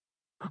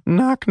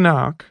Knock,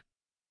 knock.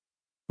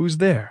 Who's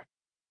there?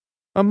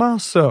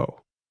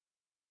 Amaso.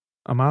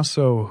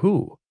 Amaso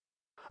who?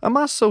 Am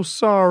I so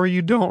sorry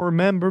you don't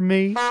remember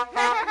me?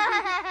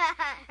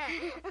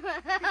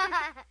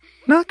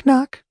 Knock,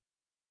 knock.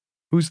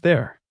 Who's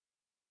there?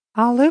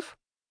 Olive?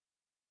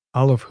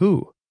 Olive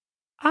who?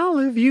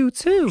 Olive you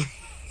too.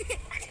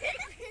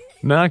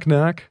 Knock,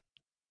 knock.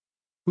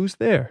 Who's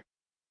there?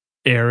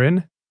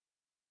 Aaron?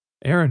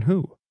 Aaron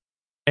who?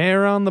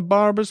 Air on the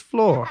barber's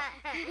floor.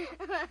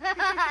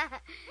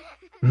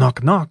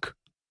 Knock, knock.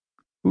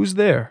 Who's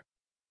there?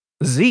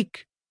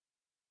 Zeke.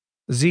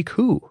 Zeke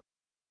who?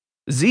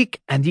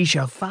 Zeke and ye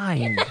shall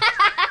find.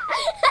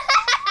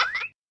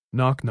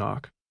 Knock,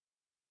 knock.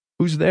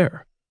 Who's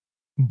there?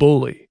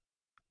 Bully.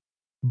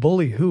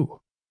 Bully who?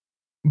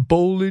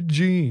 Bully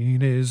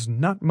Jean is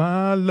not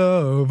my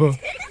lover.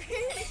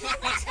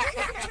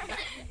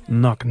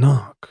 Knock,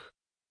 knock.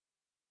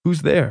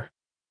 Who's there?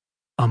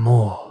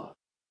 Amor.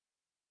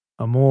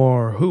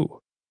 Amor who?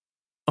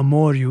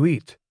 Amor you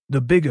eat,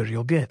 the bigger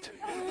you'll get.